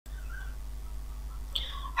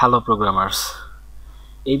Hello programmers,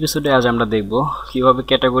 এই এপিসোডে আজ আমরা দেখব কিভাবে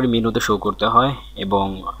ক্যাটাগরি মেনুতে শো করতে হয় এবং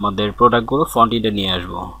আমাদের প্রোডাক্টগুলো ফ্রন্ট এন্ডে নিয়ে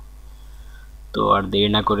আসব। তো আর দেরি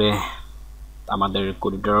না করে আমাদের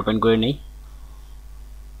কোডটা ওপেন করে নেই।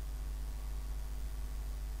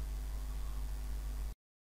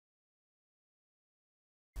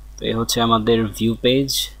 তো এই হচ্ছে আমাদের ভিউ পেজ।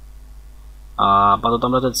 আপাতত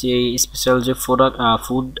আমরা চাচ্ছি এই স্পেশাল যে ফুড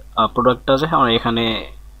প্রোডাক্টটা আছে আমরা এখানে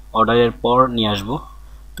অর্ডারের পর নিয়ে আসব।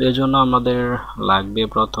 তো এর জন্য আমাদের লাগবে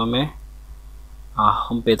প্রথমে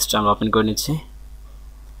হোম পেজটা আমরা ওপেন করে নিচ্ছি।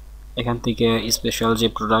 এখান থেকে স্পেশাল যে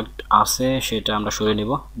প্রোডাক্ট আছে সেটা আমরা সরিয়ে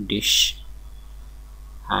নেব। ডিশ,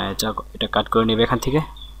 হ্যাঁ এটা কাট করে নেবে এখান থেকে।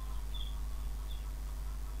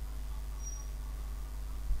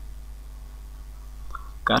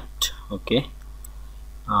 কাট, ওকে।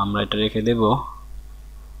 আমরা এটা রেখে দেব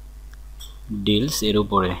ডিলস এর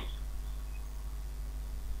উপরে।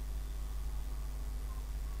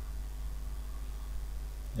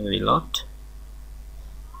 রিলোড।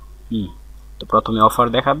 তো প্রথমে অফার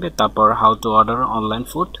দেখাবে, তারপর how to order online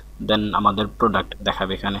food, দেন আমাদের প্রোডাক্ট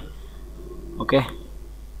দেখাবে এখানে। ওকে,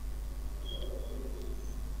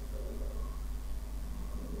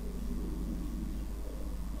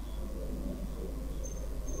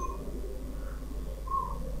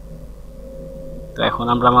 তো এখন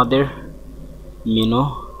আমরা আমাদের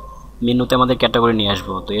মেনুতে আমাদের ক্যাটাগরি নিয়ে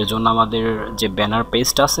আসবো। তো এর জন্য আমাদের যে ব্যানার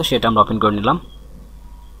পেজটা আছে সেটা আমরা ওপেন করে নিলাম।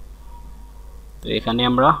 তো এখানে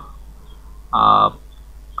আমরা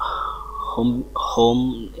হোম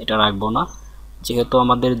এটা রাখবো না, যেহেতু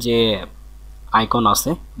আমাদের যে আইকন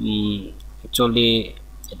আছে অ্যাকচুয়ালি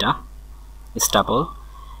এটা স্টাপল,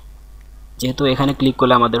 যেহেতু এখানে ক্লিক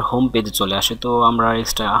করলে আমাদের হোম পেজে চলে আসে, তো আমরা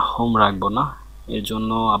এক্সট্রা হোম রাখবো না। এর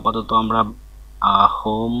জন্য আপাতত আমরা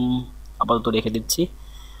হোম আপাতত রেখে দিচ্ছি।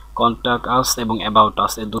 কন্ট্যাক্ট আস এবং অ্যাবাউট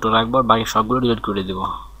আস এই দুটো রাখবো, আর বাকি সবগুলো ডিলিট করে দেব।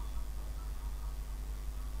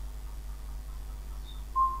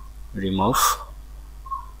 রিমুভ।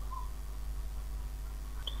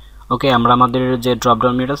 ওকে, আমরা আমাদের যে ড্রপ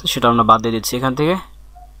ডাউন মেনু আছে সেটা আমরা বাদ দিয়ে দিচ্ছি এখান থেকে।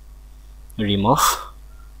 রিমুভ।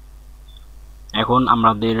 এখন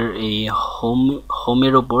আমাদের এই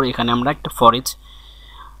হোমের ওপর এখানে আমরা একটা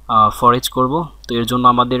ফর ইচ করব। তো এর জন্য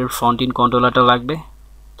আমাদের ফ্রন্ট ইন কন্ট্রোলারটা লাগবে।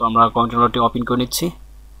 তো আমরা কন্ট্রোলারটি ওপেন করে নিচ্ছি।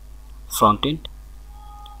 ফ্রন্ট ইন,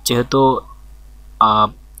 যেহেতু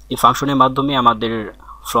এই ফাংশনের মাধ্যমে আমাদের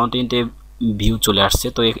ফ্রন্ট এন্ডে ভিউ চলে আসছে,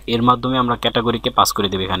 তো এর মাধ্যমে আমরা ক্যাটাগরিকে পাস করে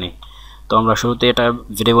দেব এখানে। তো আমরা শুরুতে এটা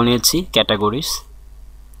ভেরিয়েবল নিয়েছি ক্যাটাগরিজ।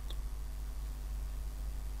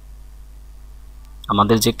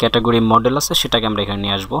 আমাদের যে ক্যাটাগরি মডেল আছে সেটাকে আমরা এখানে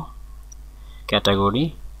নিয়ে আসব, ক্যাটাগরি,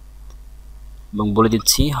 এবং বলে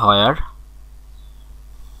দিচ্ছি হোয়ার,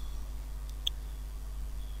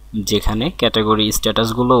 যেখানে ক্যাটাগরি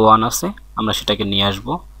স্ট্যাটাসগুলো 1 আছে আমরা সেটাকে নিয়ে আসব।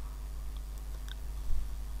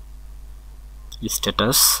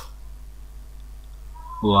 স্ট্যাটাস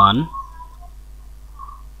 1,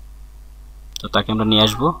 তো তাকে আমরা নিয়ে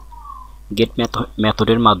আসব গেট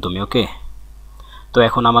মেথডের মাধ্যমে। ওকে, তো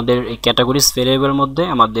এখন আমাদের এই ক্যাটাগরিজ ভেরিয়েবলের মধ্যে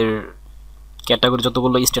আমাদের ক্যাটাগরি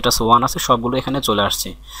যতগুলো স্ট্যাটাস 1 আছে সবগুলো এখানে চলে আসছে।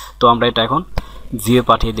 তো আমরা এটা এখন ভিউয়ে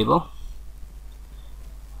পাঠিয়ে দেব।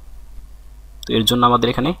 তো এর জন্য আমাদের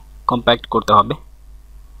এখানে কম্প্যাক্ট করতে হবে।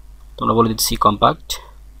 তো আমরা বলে দিচ্ছি কম্প্যাক্ট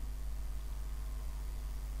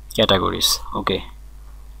ক্যাটাগরিজ। ওকে,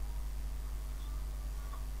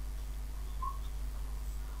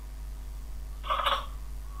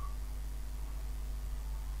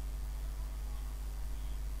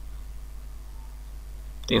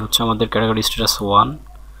 তো এই হচ্ছে আমাদের ক্যাটাগরি স্ট্যাটাস 1,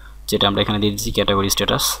 যেটা আমরা এখানে দিয়ে দিচ্ছি ক্যাটাগরি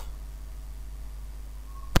স্ট্যাটাস।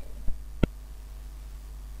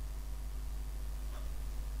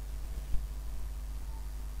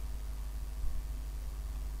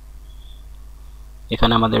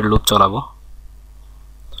 এখানে আমাদের লুপ চালাবো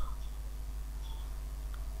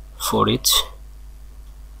ফর ইচ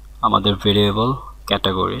আমাদের variable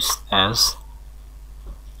categories as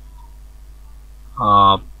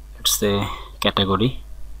it's A category,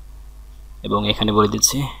 এবং এখানে বলে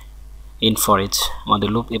দিচ্ছি ইন ফর ইচ আমাদের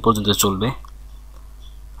লুপ এ পর্যন্ত চলবে।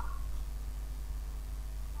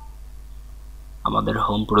 আমাদের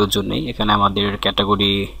হোম প্রয়োজন নেই, এখানে আমাদের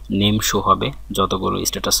ক্যাটাগরি নেম শো হবে, যতগুলো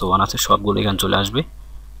স্ট্যাটাস 1 আছে সবগুলো এখানে চলে আসবে।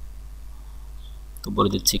 তো বলে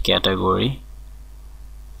দিচ্ছি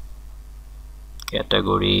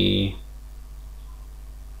ক্যাটাগরি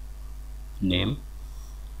নেম,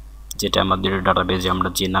 যেটা আমাদের ডাটাবেজে আমরা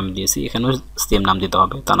যে নাম দিয়েছি এখানেও সেম নাম দিতে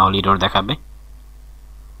হবে, তা না হলে এরর দেখাবে।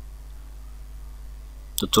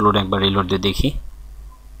 তো চলুন একবার রিলোড দিয়ে দেখি।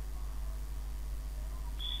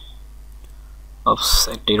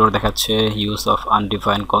 একটা এরর দেখাচ্ছে use of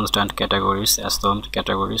undefined constant categories as termed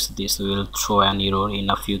categories, this will throw an error in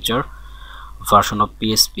a future version of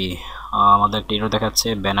PHP. আমাদের একটা এরর দেখাচ্ছে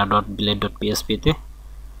banner.blade.php তে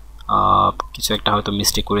কিছু একটা হয়তো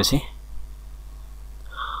মিস্টেক করেছি,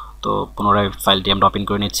 তো পুনরায় ফাইলটি আমরা ওপেন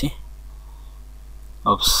করে নিচ্ছি।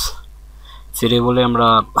 ভেরিয়েবলে আমরা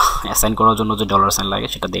অ্যাসাইন করার জন্য যে $সাইন লাগে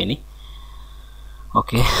সেটা দেইনি।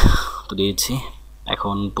 ওকে, তো দিয়েছি।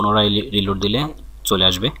 এখন পুনরায় রিলোড দিলে চলে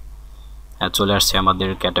আসবে। হ্যাঁ, চলে আসছে আমাদের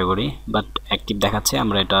ক্যাটাগরি, বাট অ্যাক্টিভ দেখাচ্ছে,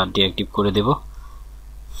 আমরা এটা ডিঅ্যাক্টিভ করে দেব।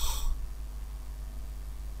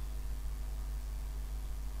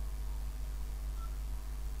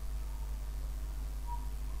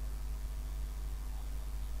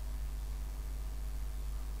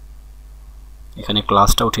 এখানে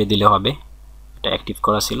ক্লাসটা উঠিয়ে দিলে হবে, এটা অ্যাক্টিভ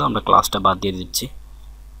করা ছিল, আমরা ক্লাসটা বাদ দিয়ে দিচ্ছি।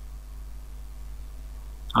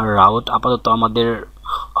 আর রাউট আপাতত আমাদের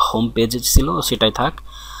হোম পেজে ছিল, সেটাই থাক।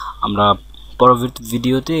 আমরা পরবর্তী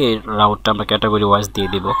ভিডিওতে রাউটটা আমরা ক্যাটাগরি ওয়াইজ দিয়ে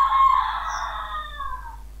দেব।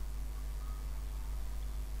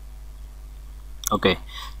 ওকে,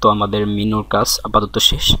 তো আমাদের মেনুর কাজ আপাতত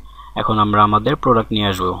শেষ। এখন আমরা আমাদের প্রোডাক্ট নিয়ে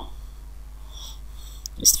আসবো।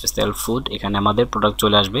 স্পেশাল ফুড, এখানে আমাদের প্রোডাক্ট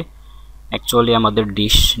চলে আসবে। অ্যাকচুয়ালি আমাদের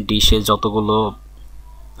ডিশে যতগুলো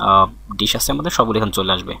ডিশ আছে আমাদের সবগুলো এখানে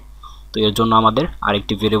চলে আসবে। তো এর জন্য আমাদের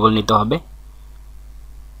আরেকটি ভেরিয়েবল নিতে হবে।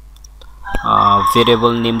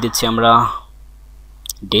 ভেরিয়েবল নেম দিচ্ছি আমরা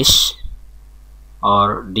dish or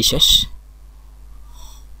dishes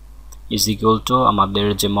is equal to আমাদের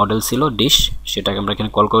যে মডেল ছিল ডিশ, সেটাকে আমরা এখানে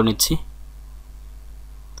কল করে নিচ্ছি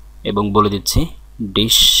এবং বলে দিচ্ছি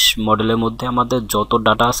ডিশ মডেলের মধ্যে আমাদের যত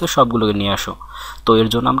ডাটা আছে সবগুলোকে নিয়ে আসো। তো এর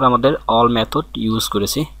জন্য আমরা আমাদের অল মেথড ইউজ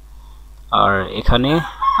করেছি। আর এখানে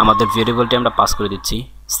আমাদের ভেরিয়েবলটি আমরা পাস করে দিচ্ছি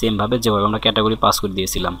সেম ভাবে যেভাবে আমরা ক্যাটাগরি পাস করে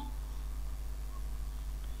দিয়েছিলাম।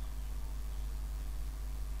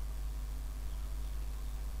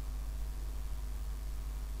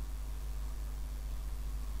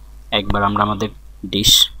 একবার আমরা আমাদের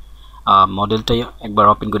ডিশ মডেলটাই একবার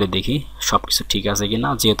ওপেন করে দেখি সব কিছু ঠিক আছে কিনা,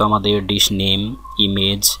 যেহেতু আমাদের ডিশ নেম,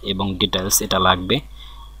 ইমেজ এবং ডিটেলস এটা লাগবে।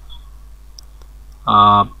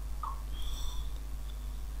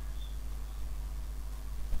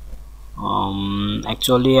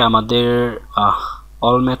 অ্যাকচুয়ালি আমাদের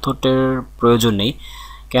অল মেথডের প্রয়োজন নেই,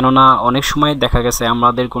 কেননা অনেক সময় দেখা গেছে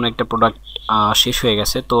আমাদের কোনো একটা প্রোডাক্ট শেষ হয়ে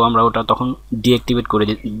গেছে, তো আমরা ওটা তখন ডিঅ্যাক্টিভেট করে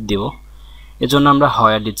দেব। এজন্য আমরা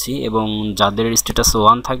হয়ার দিচ্ছি এবং যাদের স্ট্যাটাস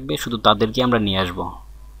 1 থাকবে শুধু তাদেরকে আমরা নিয়ে আসব।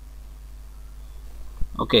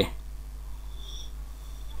 ওকে,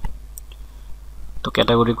 তো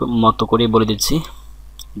ক্যাটাগরি মতো করেই বলে দিচ্ছি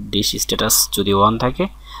ডিশ স্ট্যাটাস যদি 1 থাকে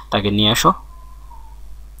তাকে নিয়ে আসো।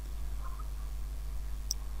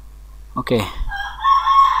 ওকে,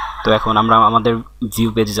 তো এখন আমরা আমাদের ভিউ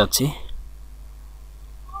পেজে যাচ্ছি।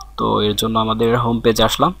 তো এর জন্য আমাদের হোম পেজে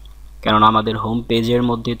আসলাম, কেননা আমাদের হোম পেজের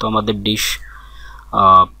মধ্যে তো আমাদের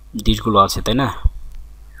ডিশগুলো আছে, তাই না,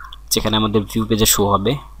 যেখানে আমাদের ভিউ পেজে শো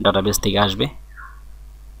হবে, ডাটাবেস থেকে আসবে।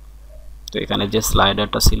 তো এখানে যে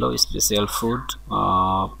স্লাইডারটা ছিল স্পেশাল ফুড,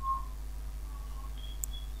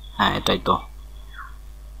 হ্যাঁ এটাই তো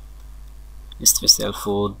স্পেশাল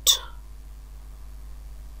ফুড,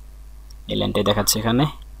 এই লাইনটাই দেখাচ্ছে এখানে।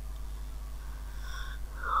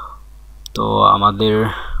 তো আমাদের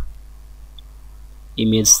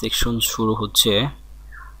ইমেজ সেকশন শুরু হচ্ছে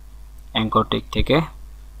অ্যাঙ্কর টেক থেকে,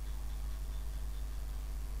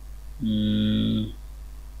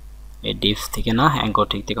 এই ডিফ থেকে না, অ্যাঙ্কর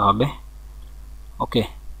টেক থেকে হবে। ওকে,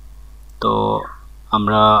 তো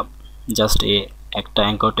আমরা জাস্ট একটা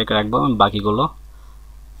অ্যাঙ্কর টেক রাখবো, বাকিগুলো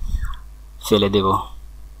ফেলে দেব।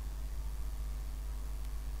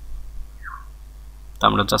 তো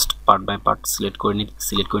আমরা just part by part select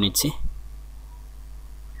করে নিচ্ছি।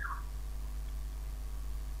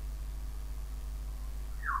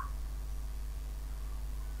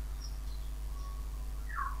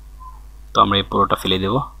 তো আমরা এই পুরোটা ফেলে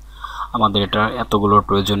দেব, আমাদের এটা এতগুলোর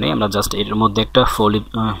প্রয়োজন নেই। আমরা জাস্ট এর মধ্যে একটা ফর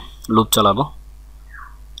লুপ চালাবো,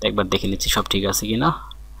 একবার দেখে নিচ্ছি সব ঠিক আছে কিনা।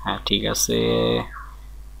 হ্যাঁ ঠিক আছে,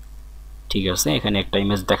 ঠিক আছে। এখানে একটা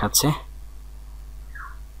ইমেজ দেখাচ্ছে।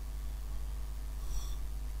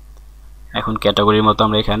 এখন ক্যাটাগরির মতো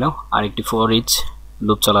আমরা এখানেও আরেকটি ফর ইচ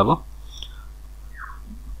লুপ চালাবো,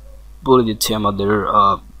 বলে দিচ্ছি আমাদের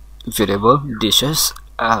ভেরিয়েবল ডিশেস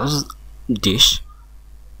অ্যাজ ডিশ,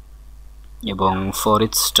 এবং ফর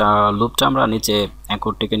ইচটা লুপটা আমরা নিচে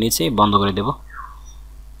অ্যাঙ্করটিকে নিচে বন্ধ করে দেব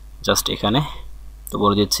জাস্ট এখানে। তো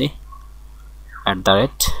বলে দিচ্ছি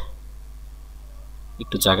 @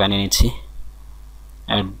 একটু জায়গা নিয়ে নিচ্ছি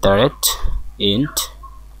 @int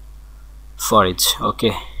for each।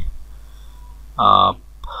 ওকে,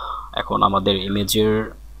 এখন আমাদের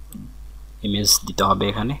ইমেজ দিতে হবে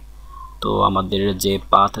এখানে। তো আমাদের যে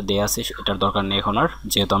পাথ দেয়া আছে এটার দরকার নেই এখন আর,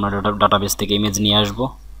 যেহেতু আমরা ডাটাবেস থেকে ইমেজ নিয়ে আসব।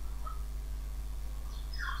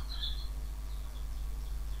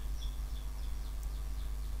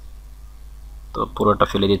 তো পুরোটা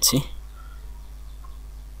ফেলে দিচ্ছি,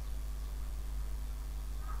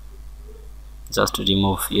 জাস্ট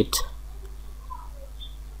রিমুভ ইট।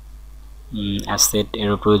 অ্যাসেট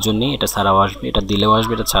এর প্রয়োজন নেই, এটা ছাড়াও আসবে, এটা দিলেও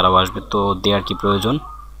আসবে, এটা ছাড়াও আসবে, তো দেওয়ার কি প্রয়োজন।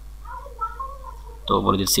 তো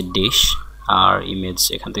বলে দিচ্ছি ডিশ, আর ইমেজ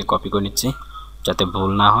এখান থেকে কপি করে নিচ্ছি যাতে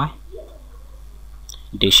ভুল না হয়,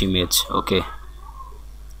 ডিশ ইমেজ। ওকে,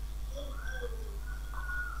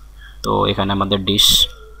 তো এখানে আমাদের ডিশ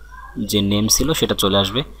যে নেম ছিল সেটা চলে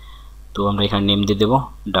আসবে। তো আমরা এখানে নেম দিয়ে দেব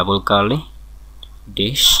double curly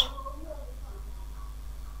dish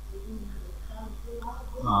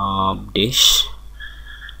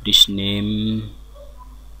dish name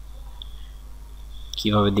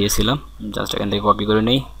কিভাবে দিয়েছিলাম, জাস্ট এখান থেকে কপি করে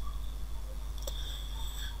নেই,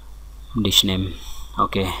 ডিশ নেম।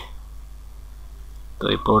 ওকে, তো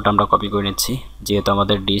এই পুরোটা আমরা কপি করে নিচ্ছি, যেহেতু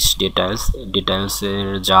আমাদের ডিশ ডিটেইলসের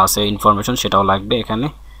যা আছে ইনফরমেশন সেটাও লাগবে এখানে।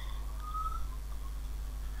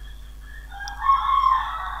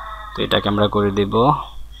 তো এটাকে আমরা করে দেব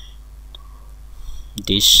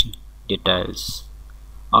ডিশ ডিটেইলস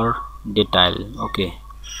আর ডিটেইল। ওকে,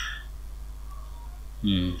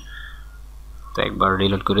 তো একবার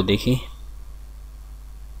রিলোড করে দেখি।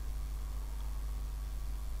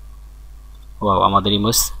 ওয়াও, আমাদের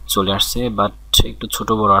ইমেজ চলে আসছে, বাট একটু ছোট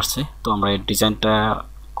বড় আসছে। তো আমরা এর ডিজাইনটা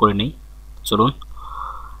করে নিই, চলুন।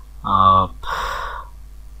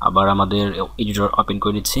 আবার আমাদের এডিটর ওপেন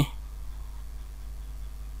করে নিচ্ছি।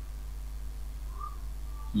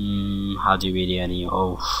 হাজি বিরিয়ানি, ও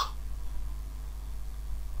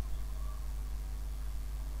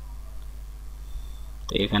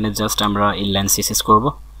তো এখানে জাস্ট আমরা ইনলাইন সিএসএস করব,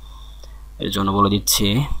 এর জন্য বলে দিচ্ছি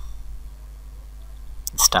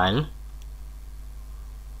স্টাইল,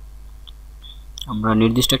 আমরা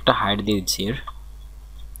নির্দিষ্ট একটা হাইট দিয়ে দিচ্ছি, এর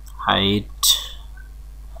হাইট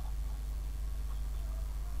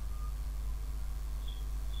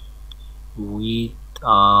উইথ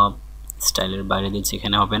স্টাইলের বাইরে দিচ্ছি,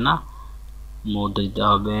 এখানে হবে না, মধ্যে দিতে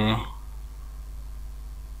হবে।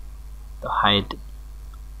 তো হাইট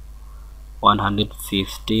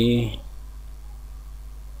 150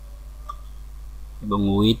 এবং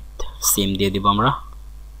উইথ সেম দিয়ে দিব আমরা,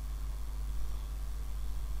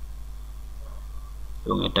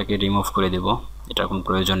 এবং এটাকে রিমুভ করে দেব, এটার কোনো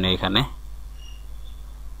প্রয়োজন নেই এখানে।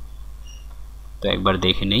 তো একবার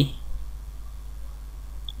দেখে নেই,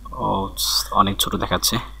 ও অনেক ছোট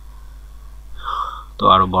দেখাচ্ছে, তো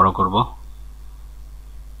আরো বড় করব।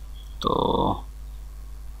 তো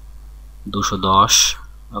 210।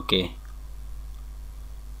 ওকে,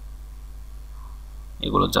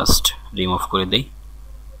 এগুলো জাস্ট রিমুভ করে দেই।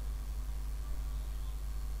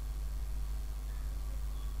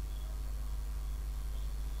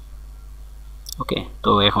 ওকে, তো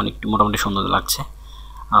এখন একটু মোটামুটি সুন্দর লাগছে।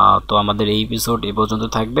 তো আমাদের এই এপিসোড এ পর্যন্ত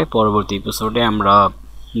থাকবে, পরবর্তী এপিসোডে আমরা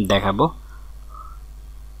দেখাবো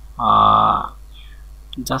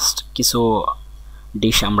জাস্ট কিছু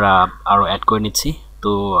ডিশ আমরা আরও অ্যাড করে নিচ্ছি।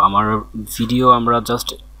 তো আমার ভিডিও আমরা জাস্ট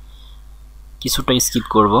কিছুটা স্কিপ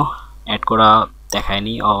করব, অ্যাড করা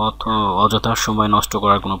দেখায়নি, অযথা সময় নষ্ট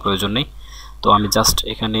করার কোনো প্রয়োজন নেই। তো আমি জাস্ট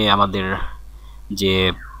এখানে আমাদের যে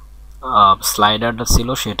স্লাইডারটা ছিল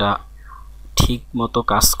সেটা ঠিক মতো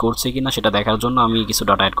কাজ করছে কিনা সেটা দেখার জন্য আমি কিছু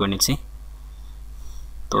ডাটা অ্যাড করে নিচ্ছি।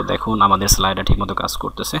 তো দেখুন আমাদের স্লাইডার ঠিক মতো কাজ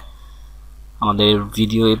করতেছে। আমাদের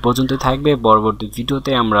ভিডিও এই পর্যন্তই থাকবে, পরবর্তী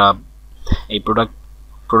ভিডিওতে আমরা এই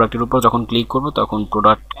প্রোডাক্টের উপর যখন ক্লিক করব তখন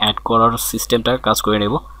প্রোডাক্ট অ্যাড করার সিস্টেমটা কাজ করে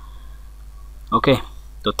নেব। ওকে,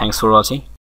 তো থ্যাঙ্কস ফর ওয়াচিং।